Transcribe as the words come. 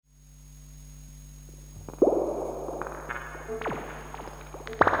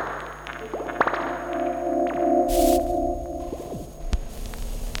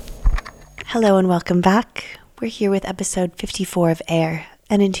Hello and welcome back. We're here with episode 54 of Air,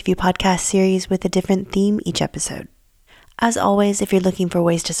 an interview podcast series with a different theme each episode. As always, if you're looking for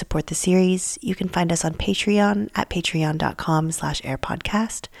ways to support the series, you can find us on Patreon at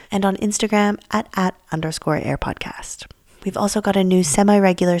patreon.com/airpodcast and on Instagram at @_airpodcast. We've also got a new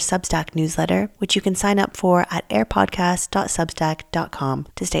semi-regular Substack newsletter, which you can sign up for at airpodcast.substack.com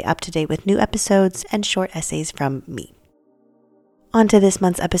to stay up to date with new episodes and short essays from me. On to this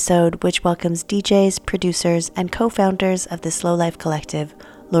month's episode, which welcomes DJs, producers, and co-founders of the Slow Life Collective,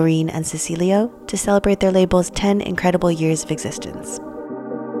 Laurine and Cecilio, to celebrate their label's 10 incredible years of existence.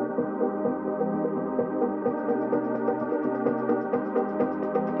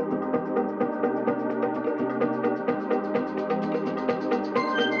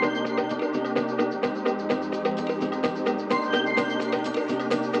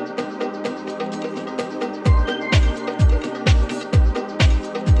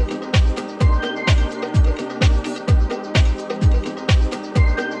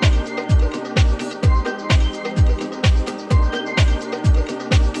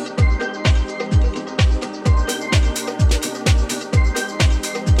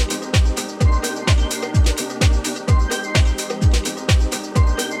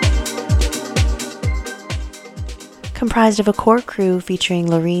 Comprised of a core crew featuring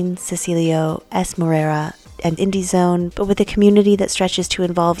Laurine Cecilio, S. Morera, and Indie Zone, but with a community that stretches to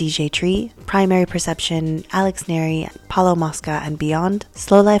involve DJ Tree, Primary Perception, Alex Neri, Paulo Mosca, and beyond,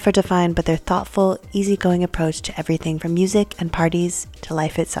 Slow Life are defined by their thoughtful, easygoing approach to everything from music and parties to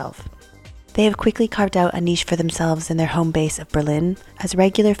life itself. They have quickly carved out a niche for themselves in their home base of Berlin as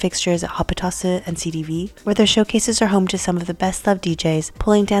regular fixtures at Hoppetosse and CDV, where their showcases are home to some of the best-loved DJs,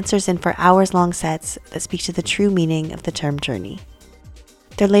 pulling dancers in for hours-long sets that speak to the true meaning of the term journey.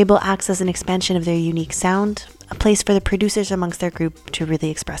 Their label acts as an expansion of their unique sound, a place for the producers amongst their group to really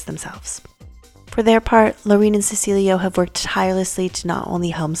express themselves. For their part, Laurine and Cecilio have worked tirelessly to not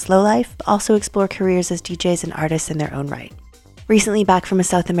only helm Slow Life, but also explore careers as DJs and artists in their own right. Recently back from a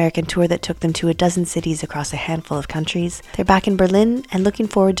South American tour that took them to a dozen cities across a handful of countries, they're back in Berlin and looking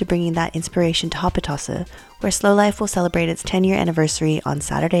forward to bringing that inspiration to Hoppetosse, where Slow Life will celebrate its 10-year anniversary on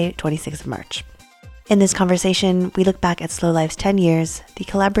Saturday, 26th of March. In this conversation, we look back at Slow Life's 10 years, the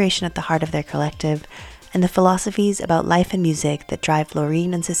collaboration at the heart of their collective, and the philosophies about life and music that drive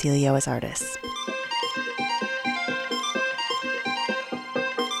Laurine and Cecilio as artists.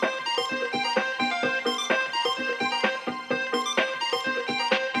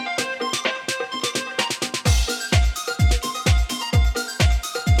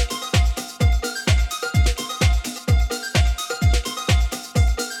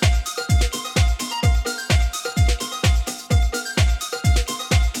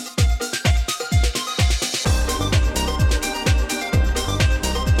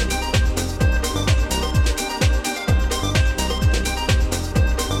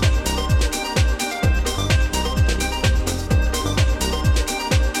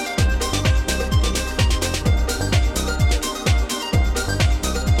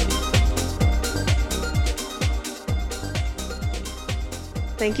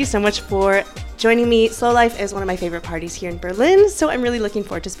 Thank you so much for joining me. Slow Life is one of my favorite parties here in Berlin, so I'm really looking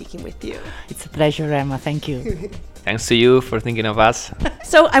forward to speaking with you. It's a pleasure, Emma. Thank you. Thanks to you for thinking of us.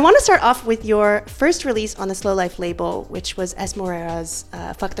 So I want to start off with your first release on the Slow Life label, which was S. Morera's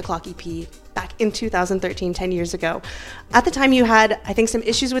Fuck the Clock EP back in 2013, 10 years ago. At the time you had, I think, some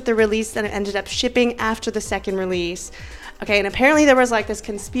issues with the release and it ended up shipping after the second release. Okay, and apparently there was like this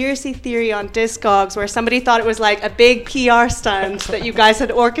conspiracy theory on Discogs where somebody thought it was like a big PR stunt that you guys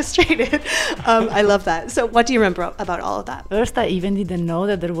had orchestrated. I love that. So what do you remember about all of that? First, I even didn't know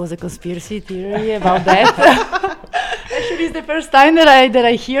that there was a conspiracy theory about that. Actually, it's the first time that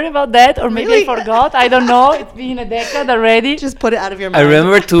I hear about that, or maybe really? I forgot. I don't know. It's been a decade already. Just put it out of your mind. I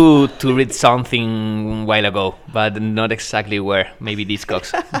remember to read something a while ago, but not exactly where. Maybe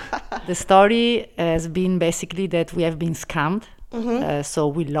Discogs. The story has been basically that we have been scammed. Mm-hmm. So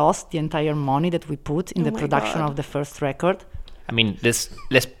we lost the entire money that we put in the production of the first record. I mean, let's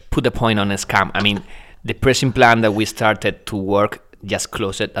put a point on a scam. I mean, the pressing plan that we started to work just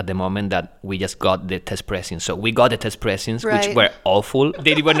closed at the moment that we just got the test pressings. So we got the test pressings, right, which were awful.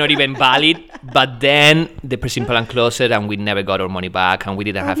 They were not even valid. But then the pressing plan closed and we never got our money back and we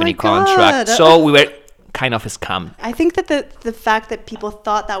didn't have any contract. So we were kind of scammed. I think that the fact that people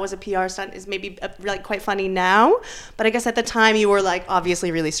thought that was a PR stunt is maybe like quite funny now. But I guess at the time you were like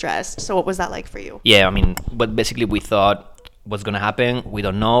obviously really stressed. So what was that like for you? Yeah, I mean, but basically we thought, what's going to happen? We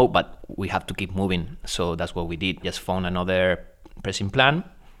don't know, but we have to keep moving. So that's what we did. Just found another pressing plan.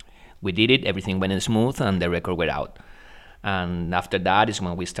 We did it. Everything went smooth and the record went out. And after that is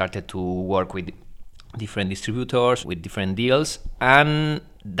when we started to work with different distributors, with different deals. And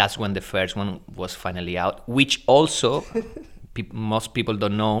that's when the first one was finally out, which also, most people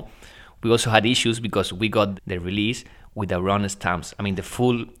don't know, we also had issues because we got the release with the wrong stamps. The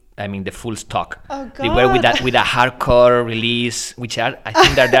full stock. Oh, God. They were with a hardcore release, which I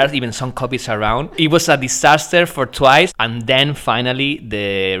think that there's even some copies around. It was a disaster for twice, and then finally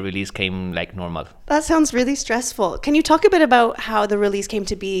the release came like normal. That sounds really stressful. Can you talk a bit about how the release came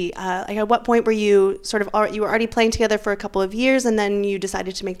to be? At what point were you you were already playing together for a couple of years, and then you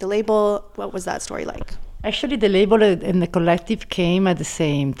decided to make the label? What was that story like? Actually, the label and the collective came at the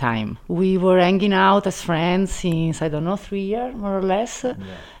same time. We were hanging out as friends since, 3 years, more or less. Yeah.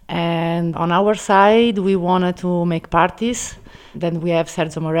 And on our side, we wanted to make parties. Then we have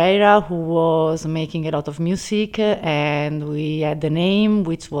Sergio Moreira, who was making a lot of music, and we had the name,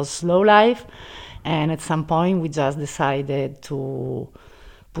 which was Slow Life. And at some point, we just decided to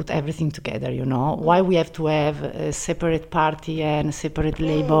put everything together, why we have to have a separate party and a separate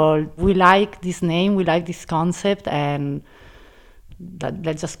label. We like this name, we like this concept, and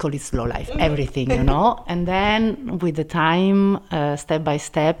let's just call it Slow Life, everything, And then with the time, step by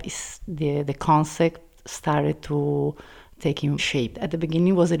step, the concept started to taking shape. At the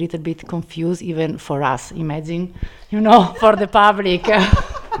beginning, was a little bit confused, even for us. Imagine, for the public.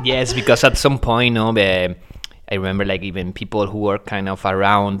 Yes, because at some point, I remember even people who were kind of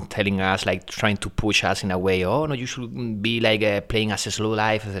around telling us, trying to push us in a way, oh, no, you should be playing as a Slow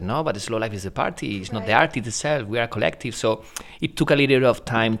Life. I said, no, but the Slow Life is the party. It's not the artist itself. We are a collective. So it took a little bit of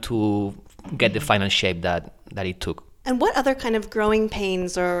time to get the final shape that it took. And what other kind of growing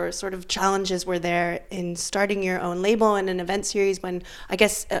pains or sort of challenges were there in starting your own label and an event series when, I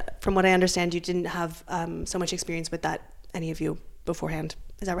guess, from what I understand, you didn't have so much experience with that, any of you, beforehand.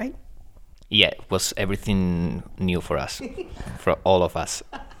 Is that right? Yeah, it was everything new for us, for all of us.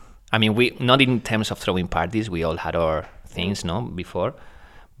 We not in terms of throwing parties, we all had our things, before.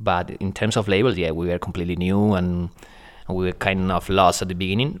 But in terms of labels, yeah, we were completely new and we were kind of lost at the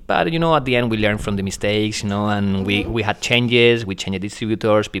beginning. But, at the end, we learned from the mistakes, and we had changes. We changed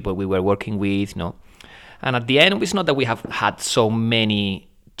distributors, people we were working with, And at the end, it's not that we have had so many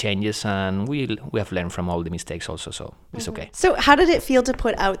changes, and we have learned from all the mistakes also, so it's okay. So how did it feel to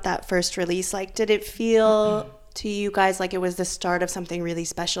put out that first release? Did it feel to you guys like it was the start of something really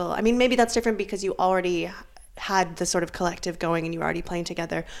special? Maybe that's different because you already had the sort of collective going and you were already playing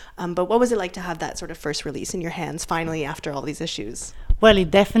together, but what was it like to have that sort of first release in your hands finally after all these issues? Well,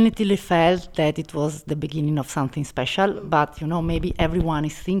 it definitely felt that it was the beginning of something special, but maybe everyone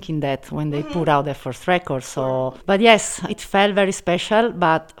is thinking that when they put out their first record. But yes, it felt very special.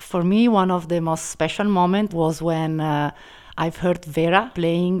 But for me, one of the most special moments was when I've heard Vera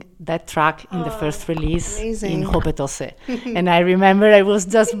playing that track in the first release in Hopetose. And I remember I was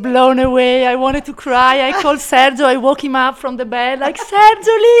just blown away. I wanted to cry. I called Sergio. I woke him up from the bed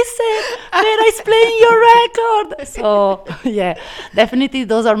Sergio, listen, Vera is playing your record. So yeah, definitely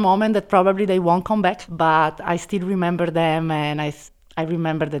those are moments that probably they won't come back, but I still remember them, and I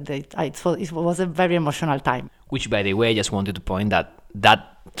remember that it was a very emotional time. Which, by the way, I just wanted to point that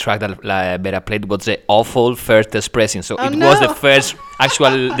track that Vera played was the awful first test pressing. So was the first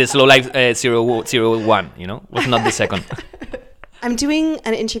the Slow Life 001, was not the second. I'm doing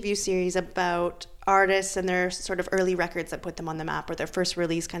an interview series about artists and their sort of early records that put them on the map or their first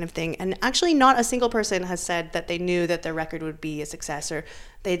release kind of thing. And actually not a single person has said that they knew that their record would be a success, or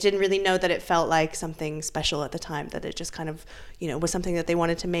they didn't really know that it felt like something special at the time, that it just kind of, was something that they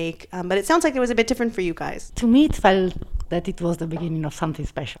wanted to make. But it sounds like it was a bit different for you guys. To me, it felt that it was the beginning of something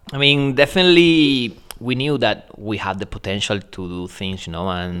special. Definitely we knew that we had the potential to do things,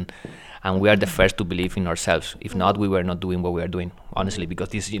 and we are the first to believe in ourselves. If not, we were not doing what we are doing, honestly, because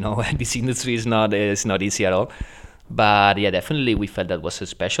this, this industry is not easy at all. But yeah, definitely we felt that was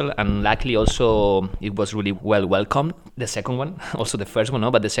special, and luckily also it was really well welcomed. The second one, also the first one,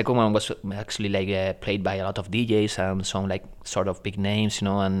 no, but the second one was actually played by a lot of DJs and some sort of big names,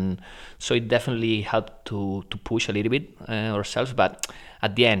 and so it definitely helped to push a little bit ourselves. But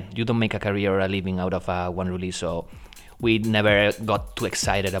at the end, you don't make a career or a living out of one release, so we never got too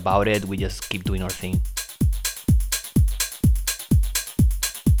excited about it. We just keep doing our thing.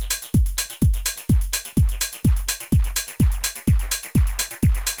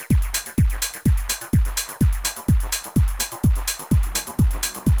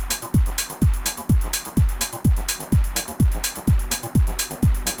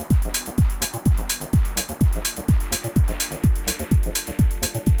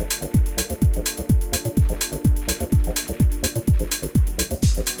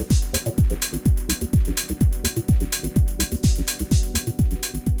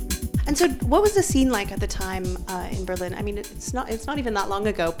 So what was the scene like at the time in Berlin? I mean, it's not even that long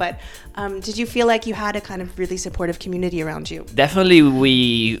ago, but did you feel like you had a kind of really supportive community around you? Definitely,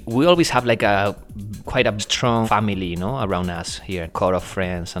 we always have like a quite a strong family, you know, around us here, core of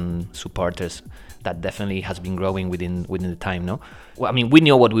friends and supporters that definitely has been growing within the time, no? Well, I mean, we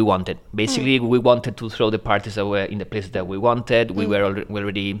knew what we wanted. Basically, we wanted to throw the parties that were in the places that we wanted. We were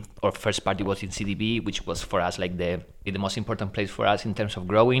already, our first party was in CDB, which was for us like the most important place for us in terms of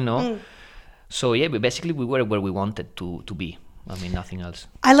growing, no? So yeah, we were where we wanted to be. I mean, nothing else.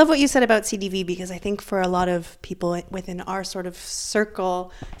 I love what you said about CDV, because I think for a lot of people within our sort of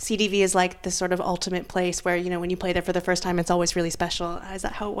circle, CDV is like the sort of ultimate place where, you know, when you play there for the first time, it's always really special. Is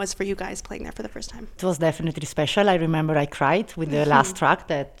that how it was for you guys playing there for the first time? It was definitely special. I remember I cried with the last track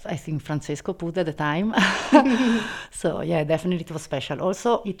that I think Francesco put at the time. So yeah, definitely it was special.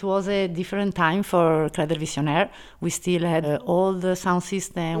 Also, it was a different time for Credel Visionaire. We still had all the sound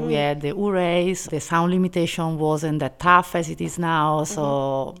system. We had the U-Rays. The sound limitation wasn't that tough as it is now.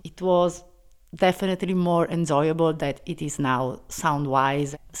 So it was definitely more enjoyable than it is now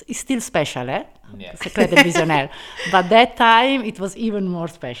sound-wise. It's still special, eh? Yeah. Secret Visionaire. But that time it was even more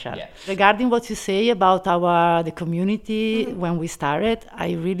special. Yeah. Regarding what you say about the community when we started,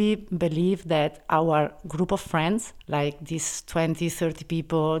 I really believe that our group of friends, like these 20, 30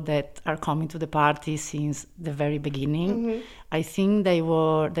 people that are coming to the party since the very beginning, I think they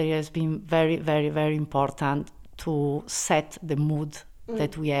has been very, very, very important to set the mood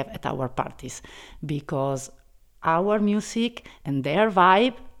that we have at our parties, because our music and their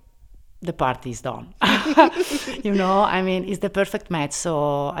vibe, the party is done. You know, I mean, it's the perfect match.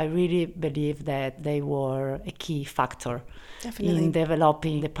 So I really believe that they were a key factor in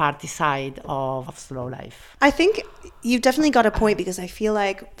developing the party side of Slow Life. I think you've definitely got a point, because I feel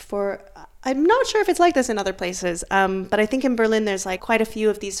like I'm not sure if it's like this in other places, but I think in Berlin there's like quite a few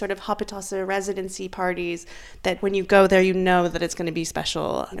of these sort of Hoppetasser residency parties that when you go there, you know that it's going to be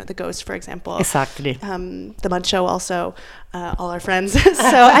special. You know, the Ghost, for example. Exactly. The Mud Show also, all our friends.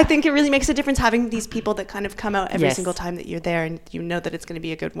 So I think it really makes a difference having these people that kind of come out every single time that you're there, and you know that it's going to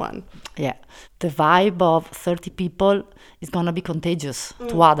be a good one. Yeah. The vibe of 30 people is going to be contagious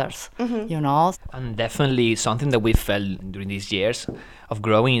to others, you know. And definitely something that we felt during these years of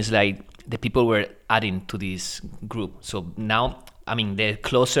growing is like the people were adding to this group. So now, I mean, the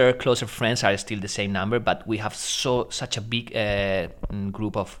closer friends are still the same number, but we have such a big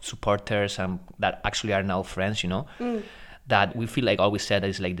group of supporters that actually are now friends, you know, that we feel like always said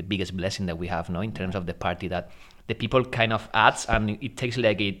is like the biggest blessing that we have, no, in terms of the party, that the people kind of adds and it takes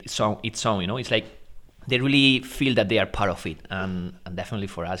like its own, you know. It's like they really feel that they are part of it, and definitely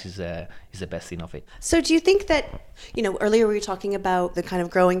for us is the best thing of it. So do you think that, you know, earlier we were talking about the kind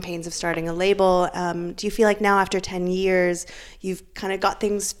of growing pains of starting a label. Do you feel like now after 10 years, you've kind of got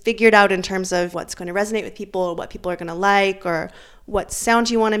things figured out in terms of what's going to resonate with people, what people are going to like, or what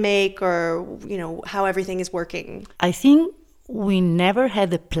sound you want to make, or, you know, how everything is working? I think we never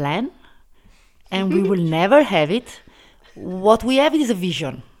had a plan, and we will never have it. What we have is a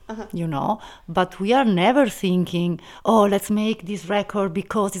vision. You know, but we are never thinking, oh, let's make this record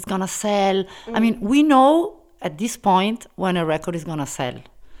because it's gonna sell. I mean, we know at this point when a record is gonna sell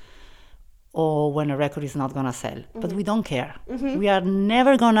or when a record is not gonna sell, but we don't care. We are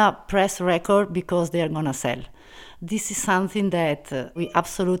never gonna press record because they are gonna sell. This is something that we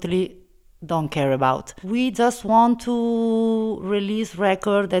absolutely don't care about. We just want to release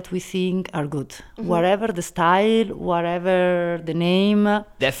records that we think are good, whatever the style, whatever the name.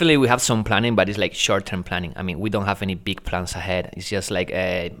 Definitely we have some planning, but it's like short-term planning. I mean, we don't have any big plans ahead. It's just like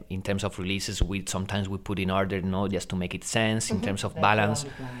in terms of releases, sometimes we put in order, you know, just to make it sense in terms of balance.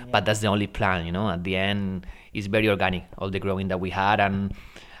 But that's the only plan, you know. At the end, it's very organic, all the growing that we had, and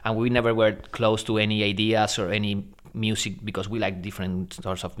we never were close to any ideas or any music, because we like different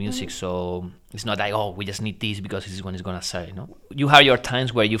sorts of music. So it's not like, oh, we just need this because this is when it's gonna sell, you know. You have your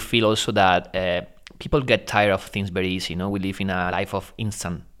times where you feel also that people get tired of things very easy, you know. We live in a life of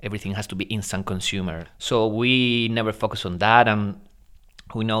instant, everything has to be instant consumer, so we never focus on that. And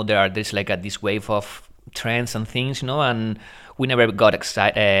we know there's like this wave of trends and things, you know, and we never got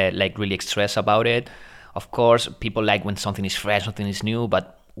excited, like really stressed about it. Of course, people like when something is fresh, something is new,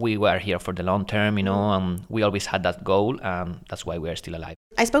 but we were here for the long term, you know, we always had that goal, and that's why we are still alive.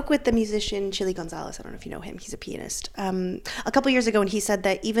 I spoke with the musician Chili Gonzalez. I don't know if you know him. He's a pianist. A couple years ago, and he said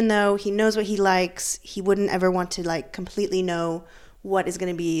that even though he knows what he likes, he wouldn't ever want to like completely know what is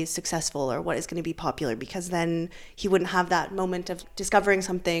going to be successful or what is going to be popular, because then he wouldn't have that moment of discovering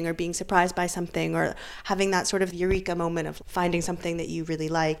something or being surprised by something or having that sort of eureka moment of finding something that you really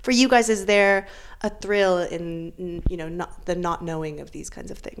like. For you guys, is there a thrill in, you know, not knowing of these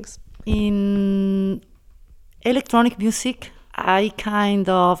kinds of things? In electronic music, I kind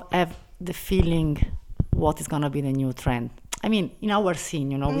of have the feeling what is going to be the new trend. I mean, in our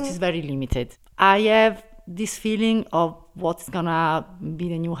scene, which is very limited. I have this feeling of what's going to be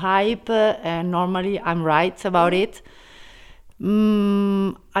the new hype, and normally I'm right about it.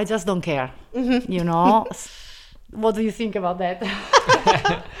 I just don't care, What do you think about that?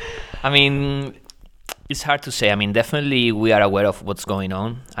 I mean, it's hard to say. I mean, definitely we are aware of what's going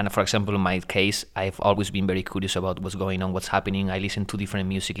on. And for example, in my case, I've always been very curious about what's going on, what's happening. I listen to different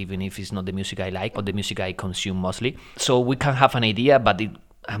music, even if it's not the music I like or the music I consume mostly. So we can have an idea, but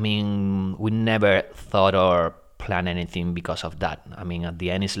we never thought or planned anything because of that. I mean, at the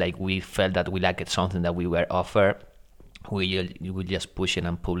end, it's like we felt that we liked something that we were offered. We just push it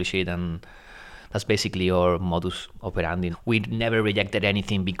and publish it, and that's basically our modus operandi. We never rejected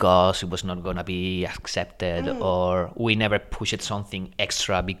anything because it was not going to be accepted, or we never pushed something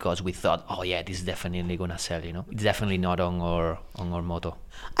extra because we thought, oh yeah, this is definitely going to sell, It's definitely not on our motto.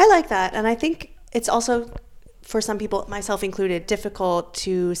 I like that. And I think it's also, for some people, myself included, difficult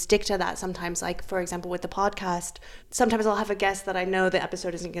to stick to that sometimes. Like, for example, with the podcast, sometimes I'll have a guest that I know the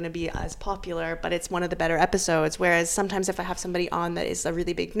episode isn't going to be as popular, but it's one of the better episodes. Whereas sometimes if I have somebody on that is a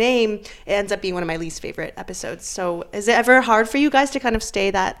really big name, it ends up being one of my least favorite episodes. So is it ever hard for you guys to kind of stay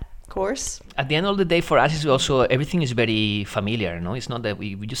that course? At the end of the day, for us, it's also everything is very familiar. It's not that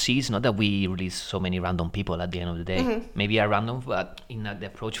we just see. It's not that we release so many random people. At the end of the day, maybe a random, but the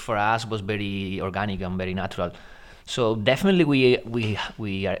approach for us was very organic and very natural. So definitely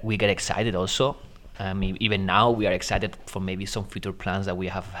we get excited also. Even now we are excited for maybe some future plans that we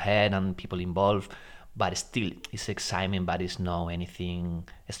have had and people involved. But still, it's excitement, but it's not anything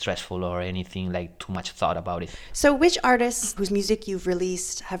stressful or anything like too much thought about it. So which artists whose music you've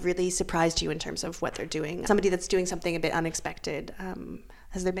released have really surprised you in terms of what they're doing? Somebody that's doing something a bit unexpected.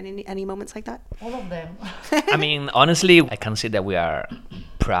 Has there been any moments like that? All of them. I mean, honestly, I can say that we are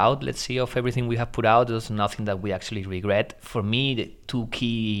proud, let's say, of everything we have put out. There's nothing that we actually regret. For me, the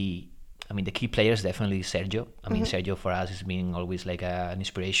key players definitely Sergio. Sergio for us has been always like an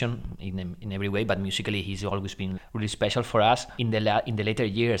inspiration in every way, but musically he's always been really special for us. In the later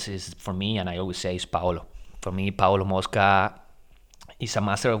years is for me, and I always say, is Paolo. For me, Paolo Mosca is a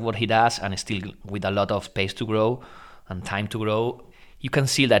master of what he does, and still with a lot of space to grow and time to grow. You can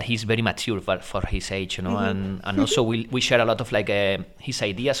see that he's very mature for his age, and also we share a lot of his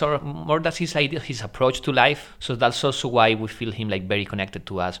ideas, or more than his ideas, his approach to life. So that's also why we feel him very connected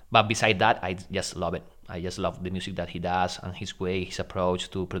to us. But beside that, I just love it. I just love the music that he does and his way, his approach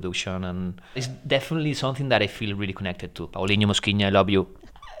to production, and it's definitely something that I feel really connected to. Paulinho Mosquinha, I love you.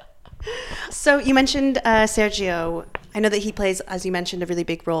 So you mentioned Sergio. I know that he plays, as you mentioned, a really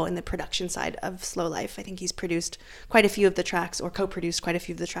big role in the production side of Slow Life. I think he's produced quite a few of the tracks, or co-produced quite a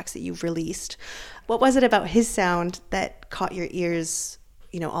few of the tracks that you've released. What was it about his sound that caught your ears,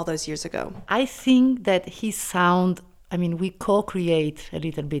 all those years ago? I think that his sound, we co-create a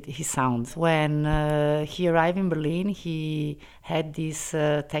little bit his sound. When he arrived in Berlin, he had this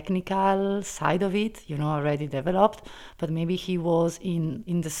technical side of it, already developed, but maybe he was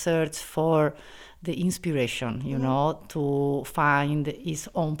in the search for the inspiration, to find his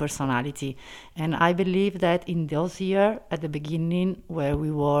own personality. And I believe that in those years, at the beginning, where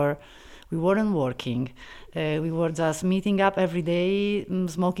we weren't working, we were just meeting up every day,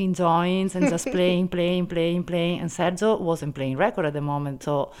 smoking joints and just playing. And Sergio wasn't playing record at the moment,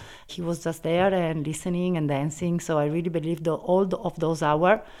 so he was just there and listening and dancing. So I really believe that all of those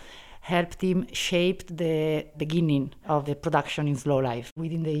hours helped him shape the beginning of the production in Slow Life.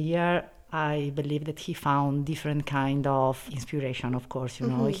 Within the year, I believe that he found different kind of inspiration, of course.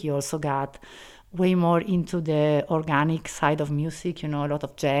 He also got way more into the organic side of music, a lot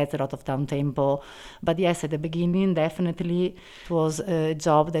of jazz, a lot of down-tempo. But yes, at the beginning, definitely it was a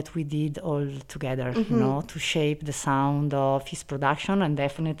job that we did all together, to shape the sound of his production and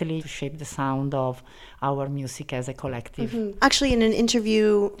definitely to shape the sound of our music as a collective. Actually, in an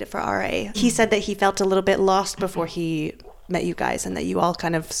interview for RA, he said that he felt a little bit lost before he met you guys, and that you all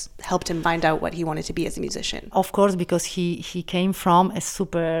kind of helped him find out what he wanted to be as a musician. Of course, because he came from a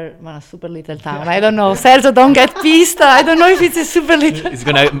super little town. I don't know, Sergio, don't get pissed. I don't know if it's a super little.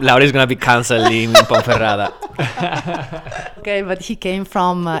 Laura's gonna be cancelled in Ponferrada. Okay, but he came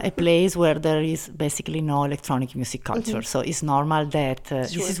from a place where there is basically no electronic music culture, so it's normal that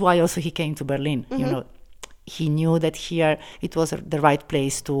this is why also he came to Berlin. He knew that here it was the right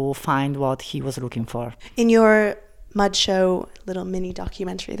place to find what he was looking for. In your Mud Show little mini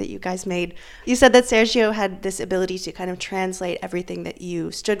documentary that you guys made, you said that Sergio had this ability to kind of translate everything that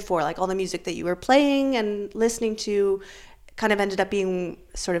you stood for, like all the music that you were playing and listening to, kind of ended up being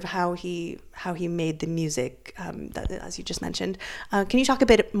sort of how he made the music, that, as you just mentioned. Can you talk a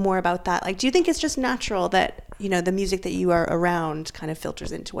bit more about that? Like, do you think it's just natural that, you know, the music that you are around kind of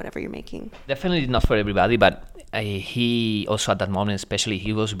filters into whatever you're making? Definitely not for everybody, but he also at that moment especially,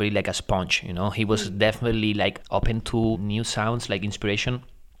 he was really like a sponge, you know. He was definitely like open to new sounds, like inspiration.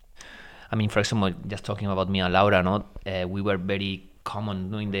 I mean, for example, just talking about me and Laura, no, we were very common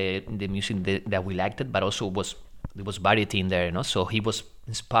knowing the music that we liked it, but also there was variety in there, you know. So he was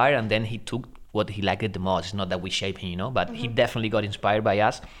inspired, and then he took what he liked the most. It's not that we shape him, you know, but he definitely got inspired by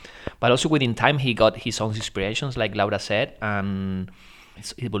us. But also within time, he got his own inspirations, like Laura said, and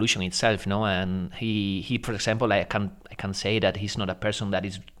it's evolution itself, you know. And he, for example, I can say that he's not a person that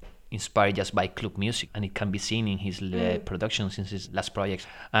is inspired just by club music, and it can be seen in his productions since his last projects.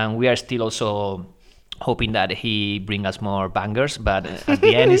 And we are still also hoping that he bring us more bangers, but at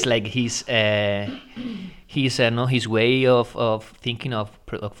the end it's like his way of thinking of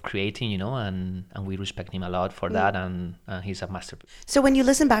creating, you know, and we respect him a lot for that, and he's a masterpiece. So when you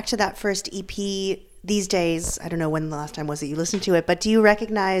listen back to that first EP these days, I don't know when the last time was that you listened to it, but do you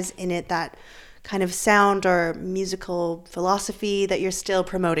recognize in it that kind of sound or musical philosophy that you're still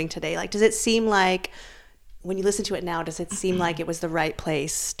promoting today? Like, does it seem like, when you listen to it now, does it seem like it was the right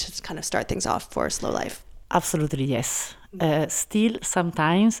place to kind of start things off for Slow Life? Absolutely, yes. Still,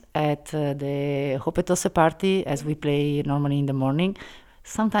 sometimes at the Hopetose party, as we play normally in the morning,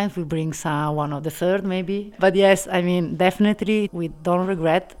 sometimes we bring one of the third, maybe. But yes, I mean, definitely, we don't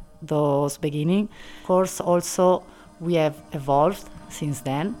regret those beginning. Of course, also, we have evolved since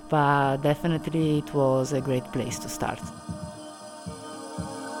then, but definitely it was a great place to start.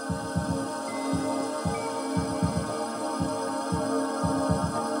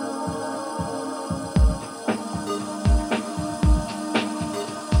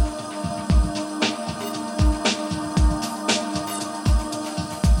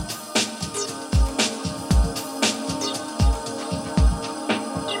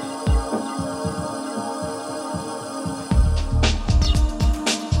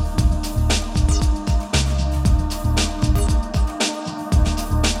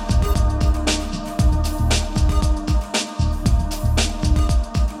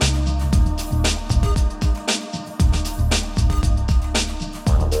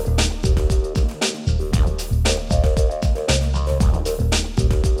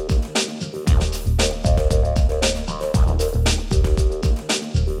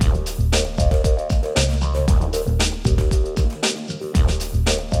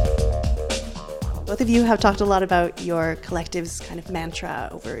 Both of you have talked a lot about your collective's kind of mantra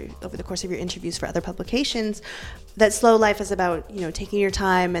over the course of your interviews for other publications, that Slow Life is about, you know, taking your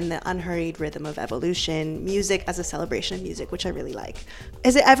time and the unhurried rhythm of evolution, music as a celebration of music, which I really like.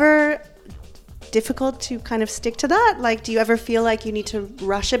 Is it ever difficult to kind of stick to that? Like, do you ever feel like you need to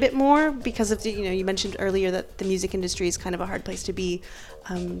rush a bit more because of the, you know, you mentioned earlier that the music industry is kind of a hard place to be.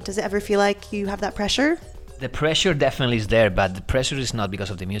 Does it ever feel like you have that pressure? The pressure definitely is there, but the pressure is not because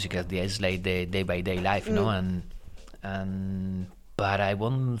of the music. It's like the day-by-day life, you know. And but I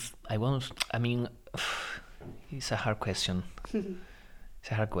won't. I mean, it's a hard question. It's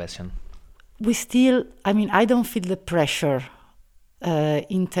a hard question. We still. I mean, I don't feel the pressure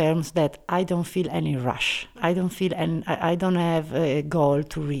in terms that I don't feel any rush. I don't have a goal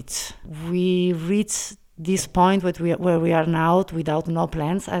to reach. We reach this point where we are now without no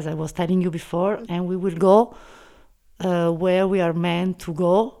plans, as I was telling you before, and we will go where we are meant to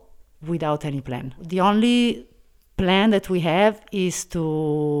go without any plan. The only plan that we have is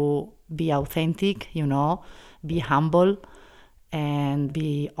to be authentic, you know, be humble and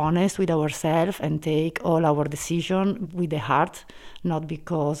be honest with ourselves and take all our decisions with the heart, not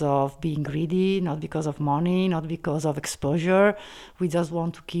because of being greedy, not because of money, not because of exposure. We just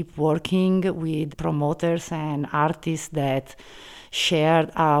want to keep working with promoters and artists that share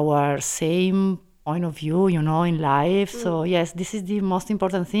our same point of view, you know, in life. So yes, this is the most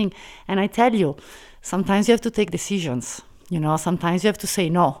important thing. And I tell you, sometimes you have to take decisions, you know, sometimes you have to say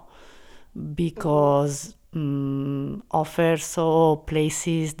no, because offers or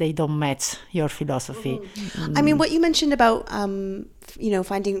places, they don't match your philosophy. I mean, what you mentioned about you know,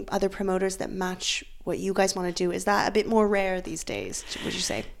 finding other promoters that match what you guys want to do, is that a bit more rare these days, would you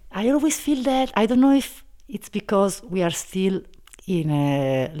say? I always feel that. I don't know if it's because we are still in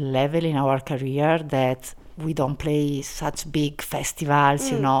a level in our career that we don't play such big festivals,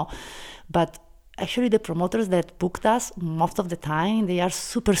 you know, but actually, the promoters that booked us, most of the time, they are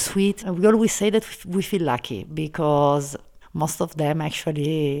super sweet. And we always say that we feel lucky because most of them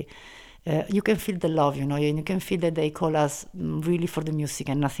actually you can feel the love, and you can feel that they call us really for the music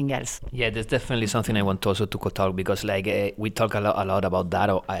and nothing else. Yeah, there's definitely something I want also to talk, because like we talk a lot about that,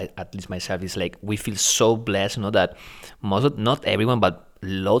 or at least myself, is like we feel so blessed, that not everyone, but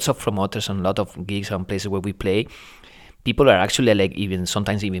lots of promoters and a lot of gigs and places where we play, people are actually like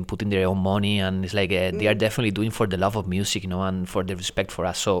sometimes even putting their own money, and it's like they are definitely doing for the love of music, and for the respect for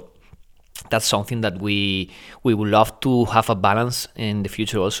us. So that's something that we would love to have a balance in the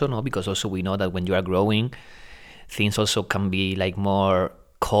future also, because also we know that when you are growing, things also can be like more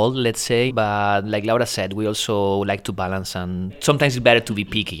cold, let's say. But like Laura said, we also like to balance, and sometimes it's better to be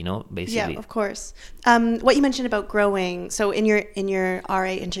picky, basically. Yeah, of course. What you mentioned about growing. So in your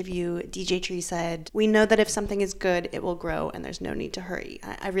RA interview, DJ Tree said, "We know that if something is good, it will grow, and there's no need to hurry."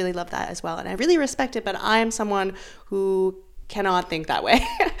 I really love that as well, and I really respect it. But I am someone who cannot think that way.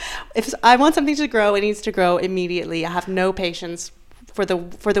 If I want something to grow, it needs to grow immediately. I have no patience for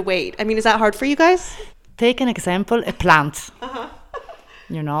the wait. I mean, is that hard for you guys? Take an example, a plant.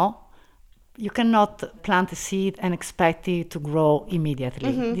 You cannot plant a seed and expect it to grow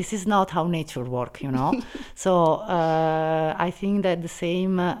immediately. This is not how nature works, So I think that the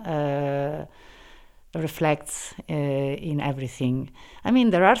same reflects in everything. I mean,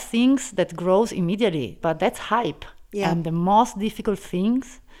 there are things that grows immediately, but that's hype. Yeah. And the most difficult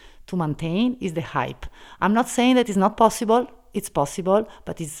things to maintain is the hype. I'm not saying that it's not possible. It's possible,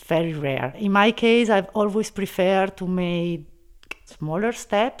 but it's very rare. In my case, I've always preferred to make smaller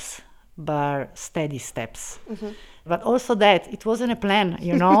steps, but steady steps. But also that, it wasn't a plan,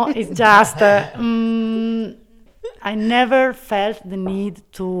 It's just, I never felt the need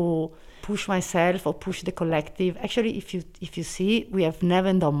to push myself or push the collective. Actually, if you see, we have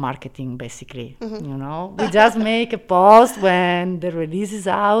never done marketing, basically, We just make a post when the release is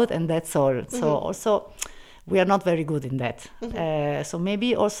out, and that's all. So also, we are not very good in that. So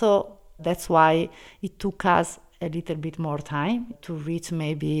maybe also that's why it took us a little bit more time to reach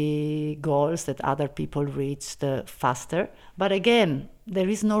maybe goals that other people reached faster. But again, there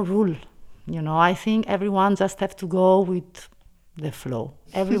is no rule. I think everyone just have to go with the flow.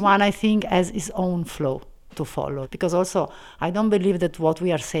 Everyone, I think, has his own flow to follow. Because also, I don't believe that what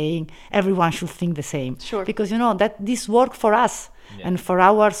we are saying, everyone should think the same. Sure. Because, that this works for us. Yeah. And for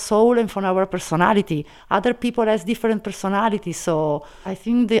our soul and for our personality. Other people has different personalities. So I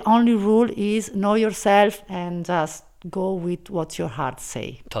think the only rule is know yourself and just go with what your heart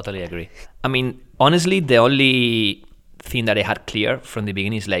say. Totally agree. I mean, honestly, the only thing that I had clear from the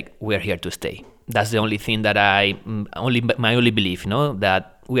beginning is like, we're here to stay. That's the only thing that my only belief,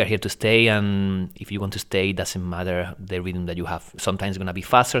 that we are here to stay, and if you want to stay, it doesn't matter the rhythm that you have. Sometimes it's going to be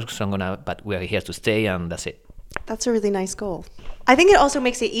faster, but we are here to stay, and that's it. That's a really nice goal. I think it also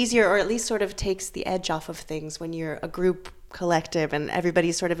makes it easier, or at least sort of takes the edge off of things when you're a group collective and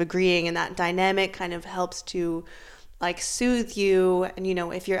everybody's sort of agreeing, and that dynamic kind of helps to like soothe you. And,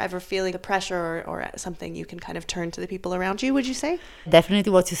 if you're ever feeling the pressure or something, you can kind of turn to the people around you, would you say?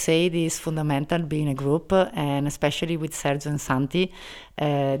 Definitely what you said is fundamental, being a group, and especially with Sergio and Santi.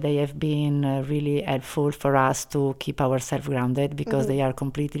 They have been really helpful for us to keep ourselves grounded, because they are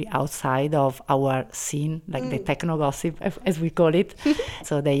completely outside of our scene, like the techno gossip, as we call it.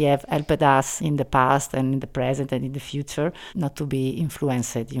 So they have helped us in the past and in the present and in the future not to be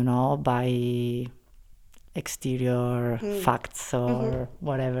influenced, by exterior facts or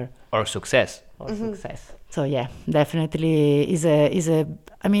whatever. Or success. So yeah, definitely is a.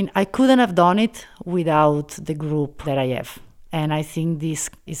 I mean, I couldn't have done it without the group that I have. And I think this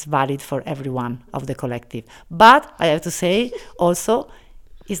is valid for everyone of the collective. But I have to say also,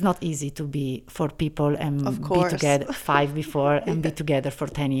 it's not easy to be for people and be together 5 before and be together for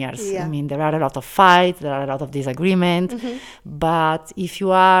 10 years. Yeah. I mean, there are a lot of fights, there are a lot of disagreement. But if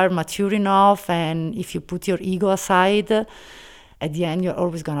you are mature enough and if you put your ego aside, at the end, you're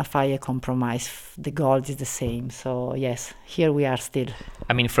always going to find a compromise. The goal is the same. So yes, here we are still.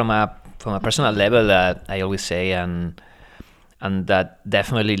 I mean, from a personal level, I always say, and that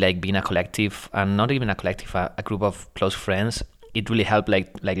definitely like being a collective, and not even a collective, a group of close friends, it really helped,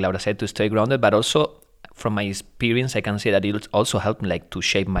 like Laura said, to stay grounded. But also from my experience, I can say that it also helped me like to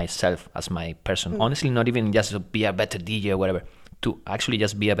shape myself as my person. Honestly, not even just to be a better DJ or whatever, to actually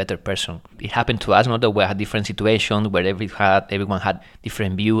just be a better person. It happened to us, not that we had different situations where everyone had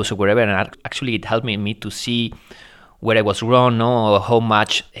different views or whatever, and actually it helped me to see where I was wrong, or how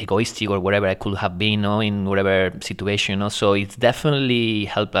much egoistic or whatever I could have been, in whatever situation. So it's definitely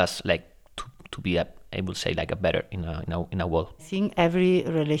helped us like to be I would say like a better in a world. I think every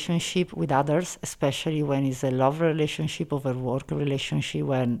relationship with others, especially when it's a love relationship or a work relationship,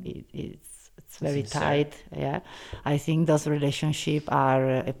 when it's it's very tight. Yeah, I think those relationships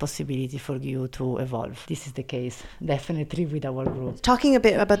are a possibility for you to evolve. This is the case, definitely, with our group. Talking a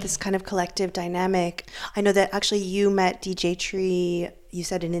bit about this kind of collective dynamic, I know that actually you met DJ Tree. You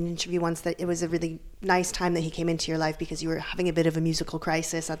said in an interview once that it was a really nice time that he came into your life because you were having a bit of a musical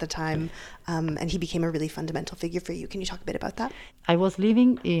crisis at the time, and he became a really fundamental figure for you. Can you talk a bit about that? I was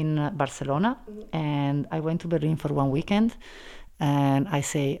living in Barcelona, and I went to Berlin for one weekend, and I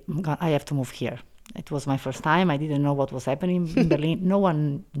say, I have to move here. It was my first time. I didn't know what was happening in Berlin. No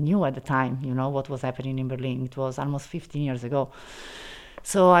one knew at the time, what was happening in Berlin. It was almost 15 years ago.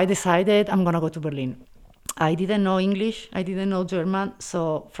 So I decided I'm going to go to Berlin. I didn't know English, I didn't know German,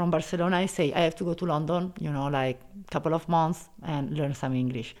 so from Barcelona I say I have to go to London, like a couple of months and learn some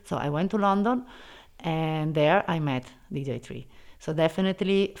English. So I went to London, and there I met DJ Tree. So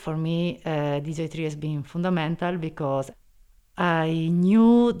definitely for me, DJ Tree has been fundamental because I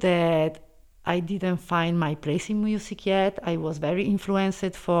knew that I didn't find my place in music yet. I was very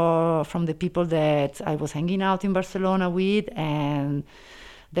influenced from the people that I was hanging out in Barcelona with, and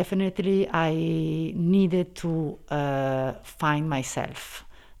definitely I needed to find myself.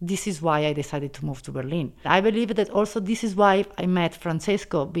 This is why I decided to move to Berlin. I believe that also this is why I met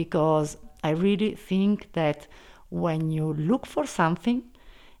Francesco, because I really think that when you look for something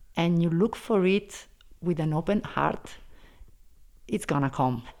and you look for it with an open heart, it's gonna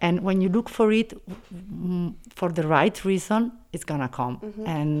come. And when you look for it for the right reason, it's gonna come.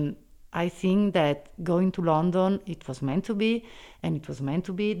 And I think that going to London, it was meant to be, and it was meant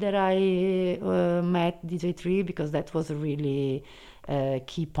to be that I met DJ Tree, because that was a really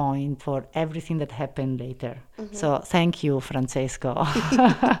key point for everything that happened later. So thank you, Francesco.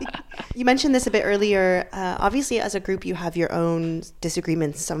 You mentioned this a bit earlier. Obviously, as a group, you have your own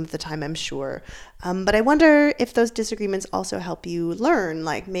disagreements some of the time, I'm sure. But I wonder if those disagreements also help you learn.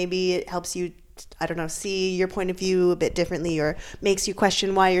 Like maybe it helps you, I don't know, see your point of view a bit differently, or makes you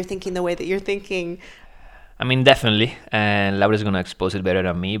question why you're thinking the way that you're thinking. I mean, definitely, and Laura's going to expose it better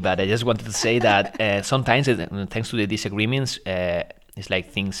than me, but I just wanted to say that sometimes, thanks to the disagreements, it's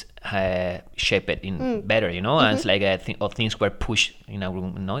like things shape it in better, and it's like things were pushed in a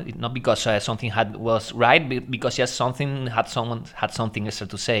room, not because something was right, because just someone had something extra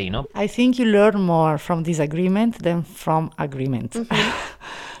to say, I think you learn more from disagreement than from agreement.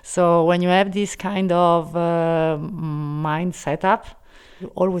 So when you have this kind of mind setup,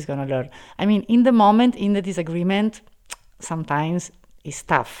 you're always going to learn. I mean, in the moment, in the disagreement, sometimes it's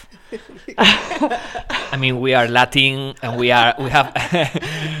tough. I mean, we are Latin, and we have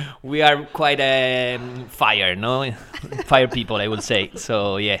we are quite fire people, I would say.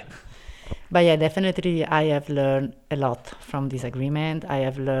 So yeah. But yeah, definitely I have learned a lot from this agreement. I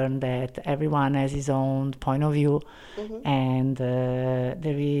have learned that everyone has his own point of view, and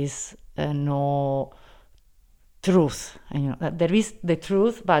there is no truth. And, there is the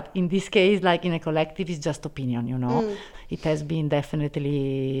truth, but in this case, like in a collective, it's just opinion, It has been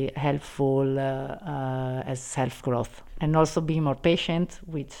definitely helpful as self-growth, and also being more patient,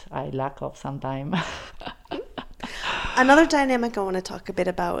 which I lack of sometimes. Another dynamic I want to talk a bit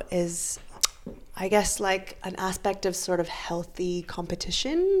about is, I guess, like an aspect of sort of healthy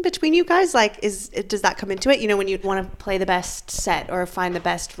competition between you guys. Like, does that come into it? When you want to play the best set or find the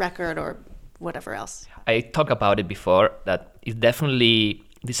best record or whatever else. I talked about it before, that it definitely,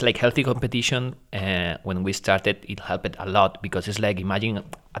 this like healthy competition, when we started, it helped a lot, because it's like, imagine,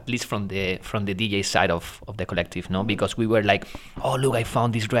 at least from the DJ side of the collective, because we were like, oh look, I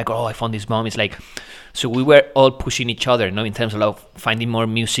found this record, oh I found this bomb. It's like, so we were all pushing each other, in terms of finding more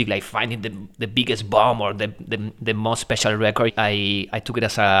music, like finding the biggest bomb or the most special record. I took it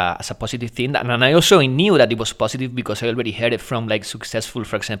as a positive thing, and I also knew that it was positive because I already heard it from like successful,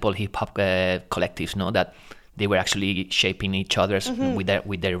 for example, hip hop collectives, that they were actually shaping each other's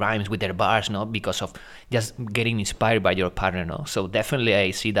with their rhymes, with their bars, because of just getting inspired by your partner, So definitely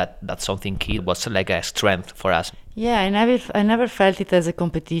I see that that's something key. It was like a strength for us. Yeah, I never felt it as a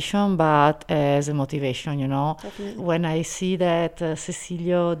competition, but as a motivation, Definitely. When I see that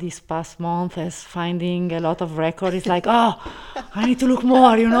Cecilio this past month is finding a lot of records, it's like, oh, I need to look more,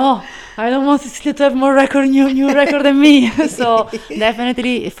 I don't want Cecilio to have more new record than me. So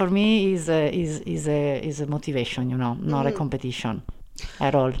definitely for me is a motivation, not a competition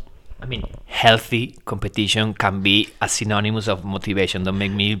at all. I mean, healthy competition can be a synonymous of motivation. Don't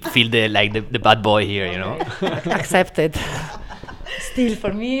make me feel the bad boy here, Accepted. Still,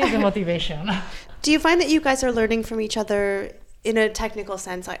 for me, it's a motivation. Do you find that you guys are learning from each other in a technical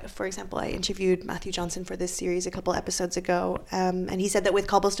sense, for example, I interviewed Matthew Johnson for this series a couple episodes ago, and he said that with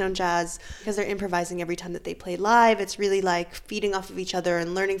Cobblestone Jazz, because they're improvising every time that they play live, it's really like feeding off of each other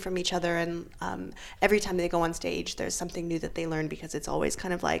and learning from each other, and every time they go on stage, there's something new that they learn, because it's always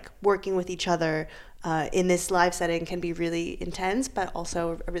kind of like working with each other in this live setting can be really intense, but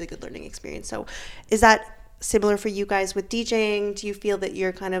also a really good learning experience. So is that similar for you guys with DJing? Do you feel that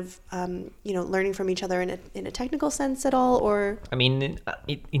you're kind of, learning from each other in a technical sense at all, or? I mean,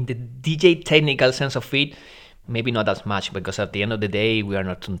 in the DJ technical sense of it, maybe not as much, because at the end of the day, we are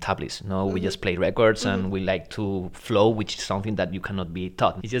not turntablists. No, we just play records and we like to flow, which is something that you cannot be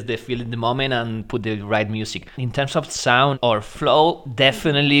taught. It's just the feel in the moment and put the right music. In terms of sound or flow,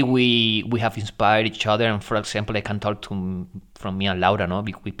 definitely we have inspired each other. And for example, I can talk from me and Laura. No,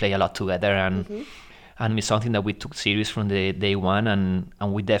 we play a lot together, and it's something that we took serious from the day one,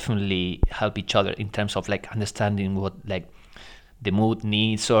 and we definitely help each other in terms of like understanding what like the mood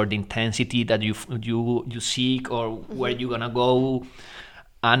needs, or the intensity that you seek, or where you're gonna go,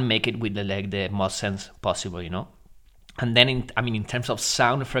 and make it with the most sense possible, And then in terms of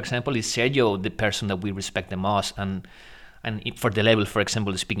sound, for example, is Sergio the person that we respect the most, and for the label, for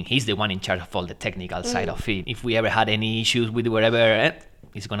example, speaking, he's the one in charge of all the technical side of it. If we ever had any issues with wherever,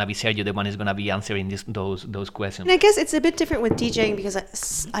 it's gonna be Sergio the one who's gonna be answering those questions. And I guess it's a bit different with DJing, because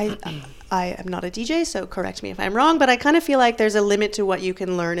I am not a DJ, so correct me if I'm wrong, but I kind of feel like there's a limit to what you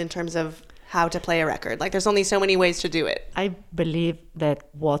can learn in terms of how to play a record. Like there's only so many ways to do it. I believe that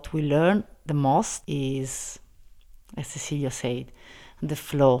what we learn the most is, as Cecilio said, the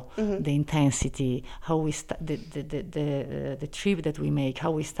flow, the intensity, how we the trip that we make,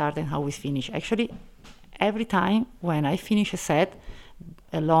 how we start and how we finish. Actually, every time when I finish a set,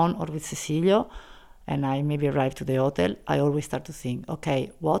 alone or with Cecilio, and I maybe arrive to the hotel, I always start to think,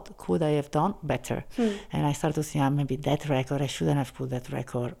 okay, what could I have done better? And I start to think, maybe that record, I shouldn't have put that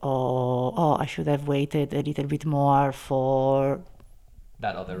record, or I should have waited a little bit more for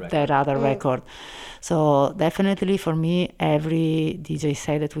that other record. So definitely for me, every DJ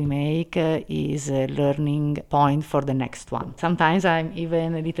set that we make is a learning point for the next one. Sometimes I'm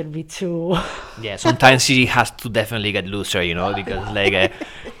even a little bit too... Yeah, sometimes she has to definitely get looser, because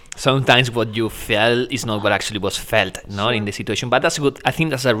sometimes what you felt is not what actually was felt, in the situation. But that's good. I think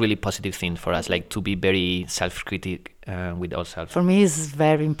that's a really positive thing for us, like to be very self-critic with ourselves. For me, it's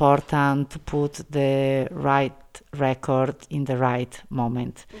very important to put the right record in the right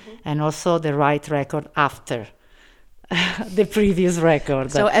moment, and also the right record after the previous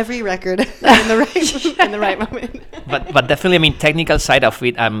record. So every record in the right moment. But definitely, technical side of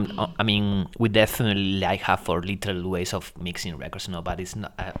it. We definitely have our little ways of mixing records, but it's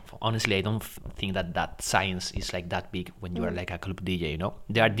not. Honestly, I don't think that science is like that big when you are like a club DJ.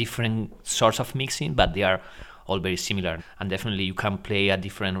 There are different sorts of mixing, but they are all very similar, and definitely you can play a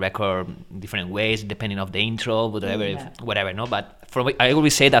different record different ways depending on the intro, whatever. But I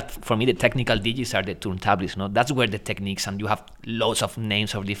always say that for me the technical DJs are the turntablists. That's where the techniques, and you have loads of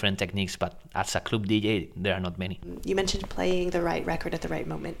names of different techniques, but as a club DJ there are not many. You mentioned playing the right record at the right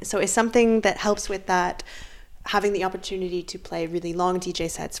moment, so is something that helps with that having the opportunity to play really long DJ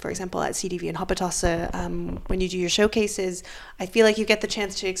sets, for example, at CDV and Hoppetosse, when you do your showcases, I feel like you get the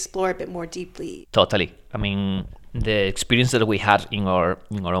chance to explore a bit more deeply. Totally. The experience that we had in our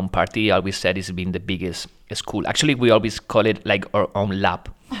own party, always said, is been the biggest school. Actually, we always call it like our own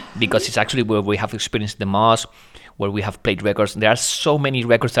lab, because it's actually where we have experienced the most, where we have played records. There are so many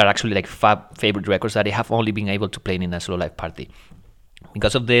records that are actually like favorite records that I have only been able to play in a solo live party.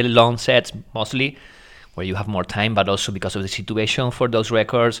 Because of the long sets, mostly, where you have more time, but also because of the situation for those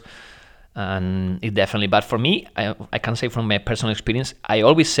records. And it definitely, but for me, I can say from my personal experience, I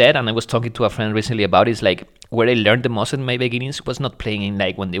always said, and I was talking to a friend recently about it, is like where I learned the most in my beginnings was not playing in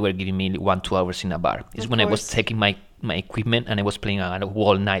like when they were giving me 1-2 hours in a bar. It's when I was taking my equipment and I was playing a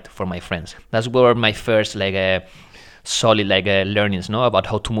whole night for my friends. That's where my first solid learnings, about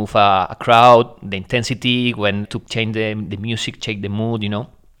how to move a crowd, the intensity, when to change the music, change the mood,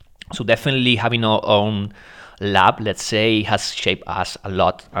 So definitely having our own lab, let's say, has shaped us a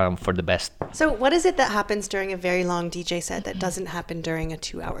lot for the best. So what is it that happens during a very long DJ set that doesn't happen during a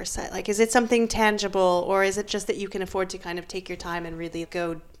 2-hour set? Like, is it something tangible, or is it just that you can afford to kind of take your time and really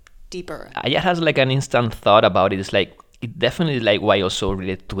go deeper? I just has like an instant thought about it. It's like, it definitely like why also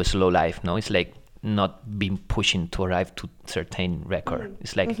related to a slow life, It's like not being pushing to arrive to certain record.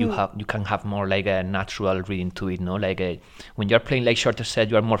 It's like you can have more like a natural reading to it, when you're playing like shorter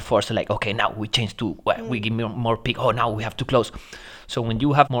set, you are more forced to like, okay, now we change to we give more peak, now we have to close. So when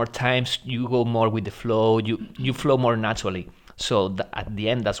you have more times, you go more with the flow, you flow more naturally. So at the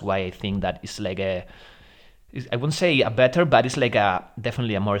end, that's why I think that it's like I wouldn't say a better, but it's like a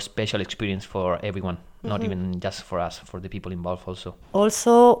definitely a more special experience for everyone, not even just for us, for the people involved also.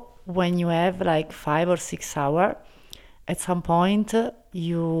 Also, when you have like 5 or 6 hours, at some point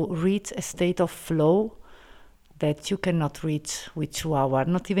you reach a state of flow that you cannot reach with 2 hours,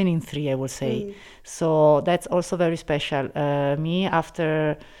 not even in 3, I would say. So that's also very special. Me,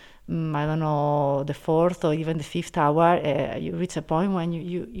 after I don't know, the 4th or even the 5th hour, you reach a point when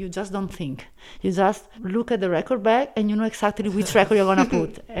you just don't think. You just look at the record bag and you know exactly which record you're gonna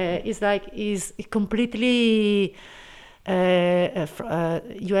put. It's completely.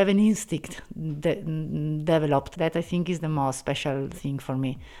 You have an instinct developed that I think is the most special thing for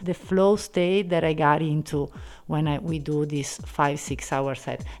me. The flow state that I got into when we do this 5-6 hour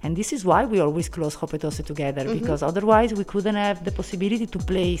set, and this is why we always close Hopetose together, because otherwise we couldn't have the possibility to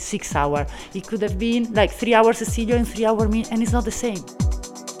play 6 hours. It could have been like 3 hours Cecilio and 3 hours me, and it's not the same.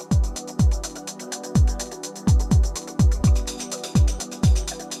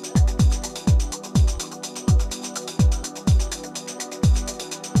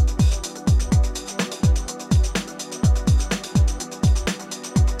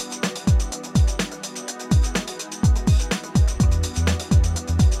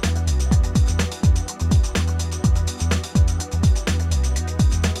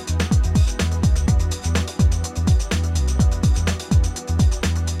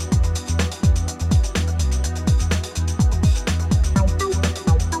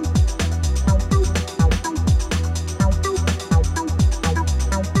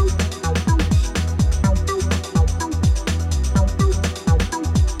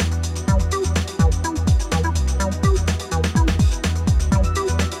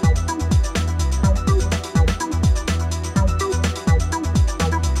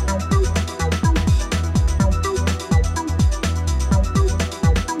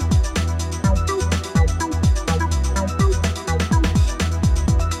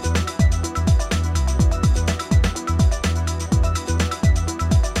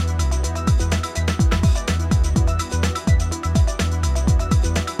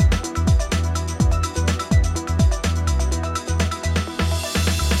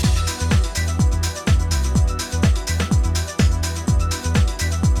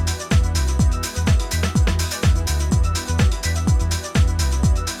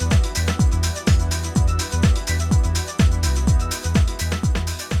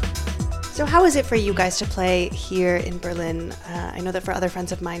 How is it for you guys to play here in Berlin? I know that for other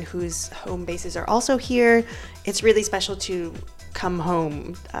friends of mine whose home bases are also here, it's really special to come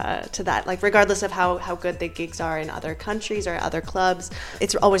home to that. Like, regardless of how good the gigs are in other countries or other clubs,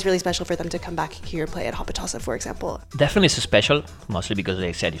 it's always really special for them to come back here and play at Hopetose, for example. Definitely it's special, mostly because, like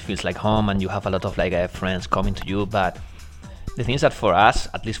I said, it feels like home and you have a lot of friends coming to you. But the thing is that for us,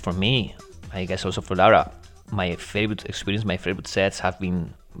 at least for me, I guess also for Laura, my favorite experience, my favorite sets have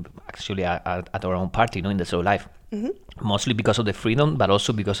been actually at our own party, in the Soul Life. Mostly because of the freedom, but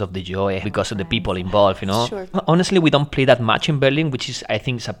also because of the joy, because of the people involved, Sure. Honestly, we don't play that much in Berlin, which is, I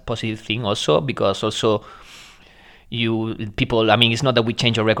think, is a positive thing also, because also it's not that we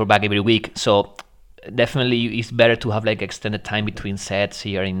change our record back every week, so definitely it's better to have extended time between sets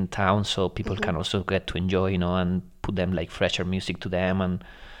here in town, so people can also get to enjoy, and put them fresher music to them, and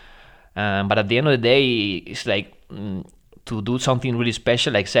but at the end of the day, it's to do something really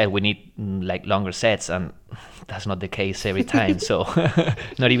special, like I said, we need longer sets, and that's not the case every time. So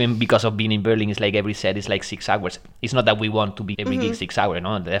not even because of being in Berlin, it's every set is 6 hours. It's not that we want to be every gig 6 hours,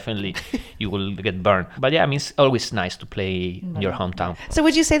 no, definitely you will get burned. But yeah, it's always nice to play in your hometown. So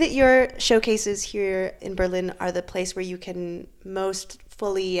would you say that your showcases here in Berlin are the place where you can most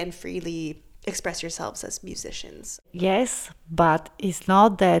fully and freely express yourselves as musicians? Yes, but it's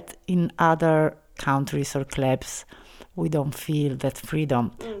not that in other countries or clubs we don't feel that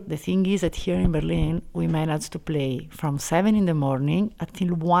freedom. The thing is that here in Berlin, we managed to play from 7 in the morning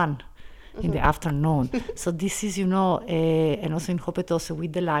until 1 in the afternoon. So this is, and also in Hopetose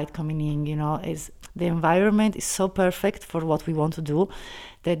with the light coming in, is the environment is so perfect for what we want to do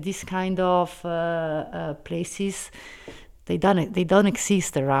that this kind of places, they don't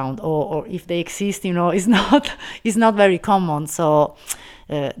exist around, or if they exist, is not very common. So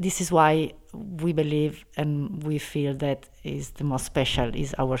this is why we believe and we feel that is the most special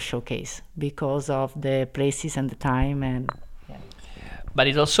is our showcase, because of the places and the time. And but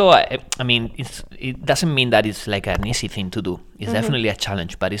it's also, it doesn't mean that it's an easy thing to do. It's definitely a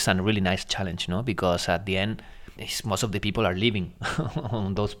challenge, but it's a really nice challenge, because at the end, most of the people are living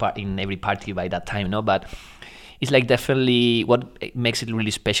on those in every party by that time, but it's definitely what makes it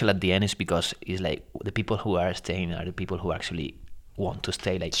really special at the end is because it's the people who are staying are the people who actually want to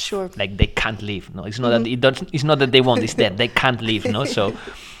stay. Like, sure. Like they can't leave. No, it's not that it's not that they want. It's that they can't leave. No, so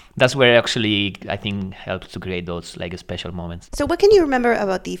that's where actually I think helps to create those like special moments. So what can you remember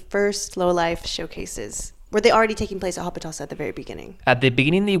about the first Slow Life showcases? Were they already taking place at Hopetosa at the very beginning? At the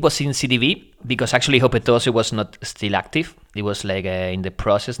beginning, it was in CDB because actually Hopetosa was not still active. It was like in the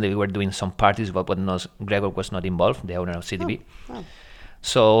process. They were doing some parties, but Gregor was not involved, the owner of CDB. Oh. Wow.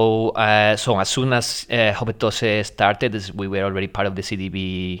 So as soon as Hopetosa started, we were already part of the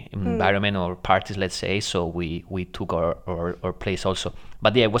CDB environment or parties, let's say. So we took our place also.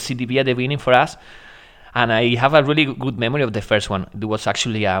 But yeah, it was CDB at the beginning for us. And I have a really good memory of the first one. It was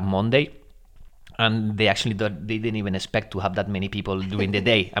actually a Monday. And they actually they didn't even expect to have that many people during the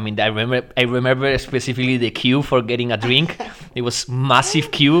day. I mean, I remember specifically the queue for getting a drink. It was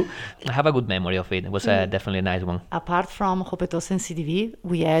massive queue. I have a good memory of it. It was definitely a nice one. Apart from Hopetosa and CDV,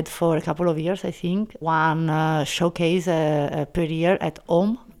 we had for a couple of years, I think, one showcase per year at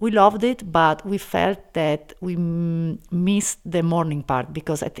home. We loved it, but we felt that we missed the morning part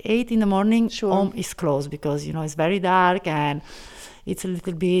because at 8 in the morning, home is closed because, it's very dark and it's a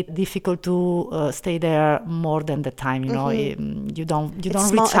little bit difficult to stay there more than the time. You don't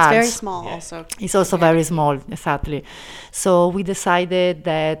recharge. It's very small, also. It's also very small, exactly. So we decided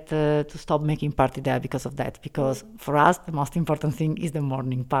that to stop making party there because of that. Because for us, the most important thing is the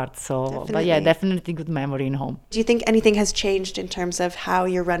morning part. So, definitely. But yeah, definitely good memory in home. Do you think anything has changed in terms of how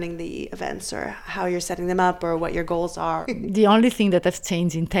you're running the events, or how you're setting them up, or what your goals are? The only thing that has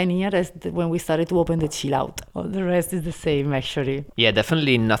changed in 10 years is when we started to open the chill out. All the rest is the same, actually. Yeah,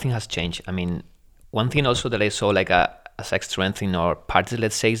 definitely nothing has changed. I mean, one thing also that I saw like as a strength in our parties,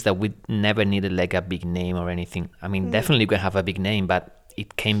 let's say, is that we never needed like a big name or anything. I mean, definitely we can have a big name, but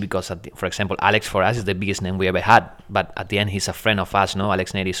it came because, for example, Alex for us is the biggest name we ever had. But at the end, he's a friend of us,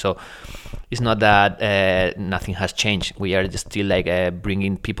 Alex Neri. So it's not that nothing has changed. We are just still like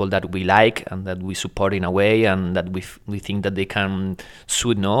bringing people that we like and that we support in a way, and that we think that they can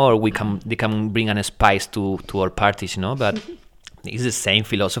suit, or they can bring a spice to our parties, But it's the same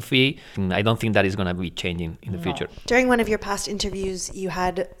philosophy. I don't think that is going to be changing in the future. During one of your past interviews,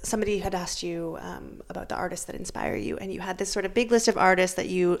 somebody had asked you about the artists that inspire you, and you had this sort of big list of artists that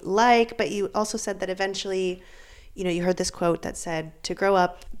you like, but you also said that eventually, you heard this quote that said, "To grow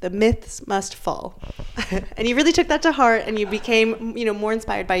up, the myths must fall." And you really took that to heart, and you became, more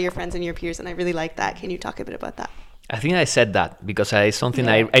inspired by your friends and your peers, and I really like that. Can you talk a bit about that? I think I said that because it's something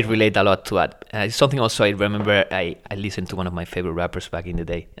I relate a lot to it. It's something also I remember I listened to one of my favorite rappers back in the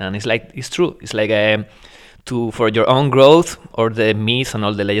day. And it's true. It's like for your own growth, or the myths and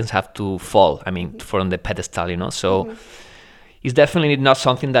all the legends have to fall. I mean, from the pedestal, So it's definitely not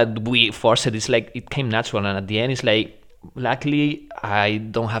something that we forced it. It's like it came natural. And at the end, it's like, luckily, I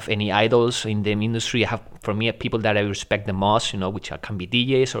don't have any idols in the industry. I have, for me, people that I respect the most, which can be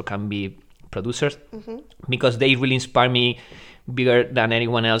DJs or can be producers, because they really inspire me bigger than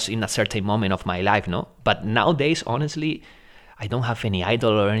anyone else in a certain moment of my life, But nowadays, honestly, I don't have any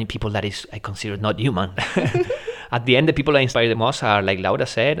idol or any people that I consider not human. At the end, the people I inspire the most are, like Laura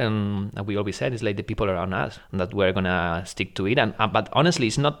said, and we always said, it's like the people around us, and that we're gonna stick to it. But honestly,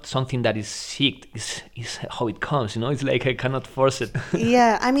 it's not something that is seeked. It's how it comes, It's like I cannot force it.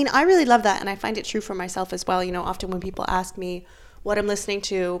 Yeah, I mean, I really love that, and I find it true for myself as well. Often when people ask me what I'm listening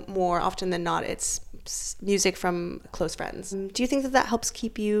to, more often than not, it's music from close friends. Do you think that helps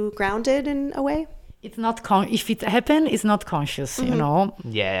keep you grounded in a way? It's not if it happens, it's not conscious,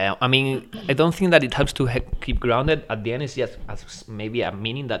 Yeah, I mean, I don't think that it helps to keep grounded. At the end, it's just maybe a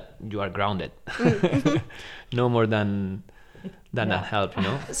meaning that you are grounded. No more than that help,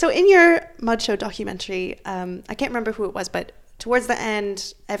 So in your Mud Show documentary, I can't remember who it was, but towards the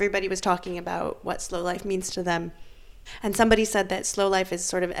end, everybody was talking about what slow life means to them. And somebody said that slow life is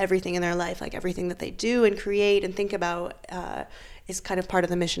sort of everything in their life, like everything that they do and create and think about is kind of part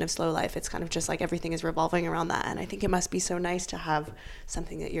of the mission of slow life. It's kind of just like everything is revolving around that. And I think it must be so nice to have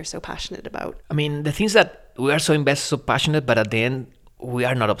something that you're so passionate about. I mean, the things that we are so invested, so passionate, but at the end, we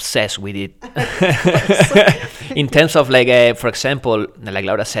are not obsessed with it. In terms of like, for example, like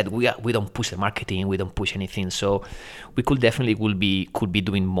Laura said, we don't push the marketing, we don't push anything. So we could be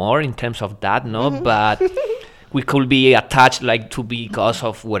doing more in terms of that, But we could be attached because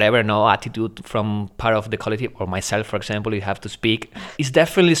of whatever attitude from part of the collective, or myself, for example, you have to speak. It's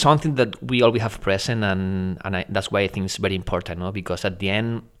definitely something that we always have present, and that's why I think it's very important, because at the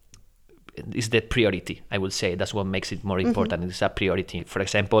end, it's the priority, I would say. That's what makes it more important. It's a priority. For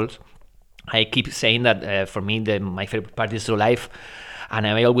example, I keep saying that for me, my favorite part is slow life. and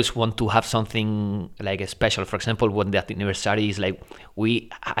I always want to have something like a special. For example, when the anniversary is like,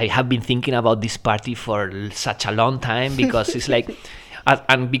 I have been thinking about this party for such a long time, because it's like,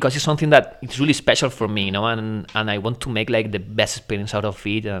 and because it's something that it's really special for me, and I want to make like the best experience out of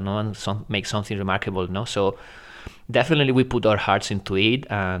it, and make something remarkable, So definitely we put our hearts into it,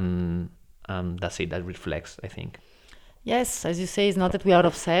 and that's it. That reflects, I think. Yes, as you say, it's not that we are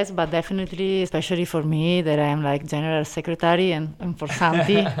obsessed, but definitely, especially for me, that I am like general secretary, and for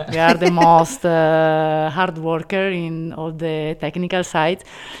Santi, we are the most hard worker in all the technical sides.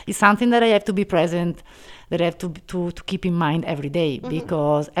 It's something that I have to be present, that I have to keep in mind every day,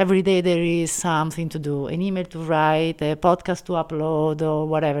 because every day there is something to do, an email to write, a podcast to upload, or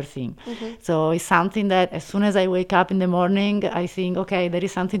whatever thing. So it's something that as soon as I wake up in the morning, I think, okay, there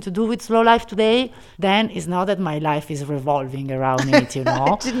is something to do with Slow Life today. Then it's not that my life is revolving around it,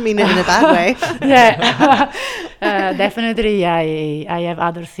 I didn't mean it in a bad way. Yeah, definitely I have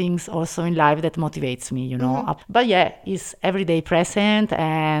other things also in life that motivates me, But yeah, it's everyday present,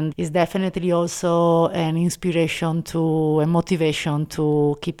 and it's definitely also an inspiration a motivation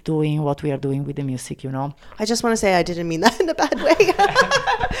to keep doing what we are doing with the music, I just want to say I didn't mean that in a bad way.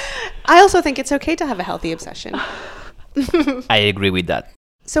 I also think it's okay to have a healthy obsession. I agree with that.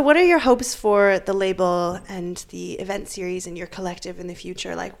 So what are your hopes for the label and the event series and your collective in the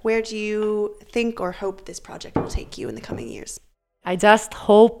future? Like, where do you think or hope this project will take you in the coming years? I just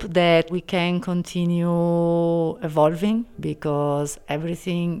hope that we can continue evolving, because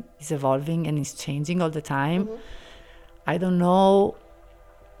everything is evolving and is changing all the time. I don't know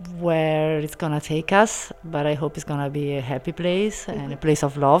where it's going to take us, but I hope it's going to be a happy place and a place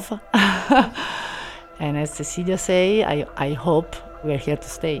of love. And as Cecilia say, I hope we're here to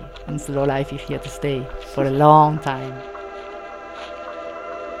stay, and Slow Life is here to stay for a long time.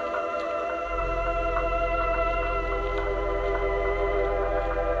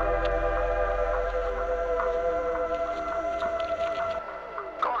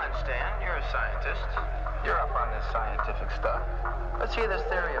 Scientist, you're up on this scientific stuff. Let's hear this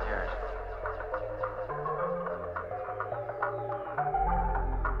theory of yours.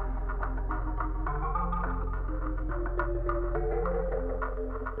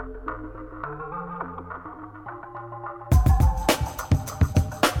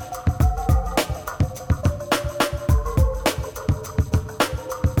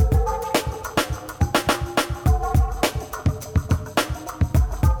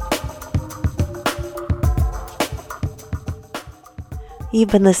 You've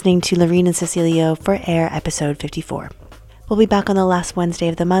been listening to Laurine and Cecilio for Air episode 54. We'll be back on the last Wednesday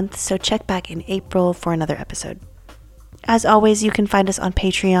of the month, so check back in April for another episode. As always, you can find us on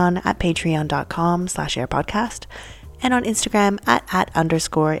Patreon at patreon.com/airpodcast and on Instagram at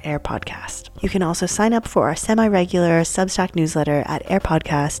 @_airpodcast. You can also sign up for our semi-regular Substack newsletter at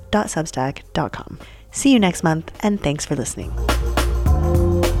airpodcast.substack.com. See you next month, and thanks for listening.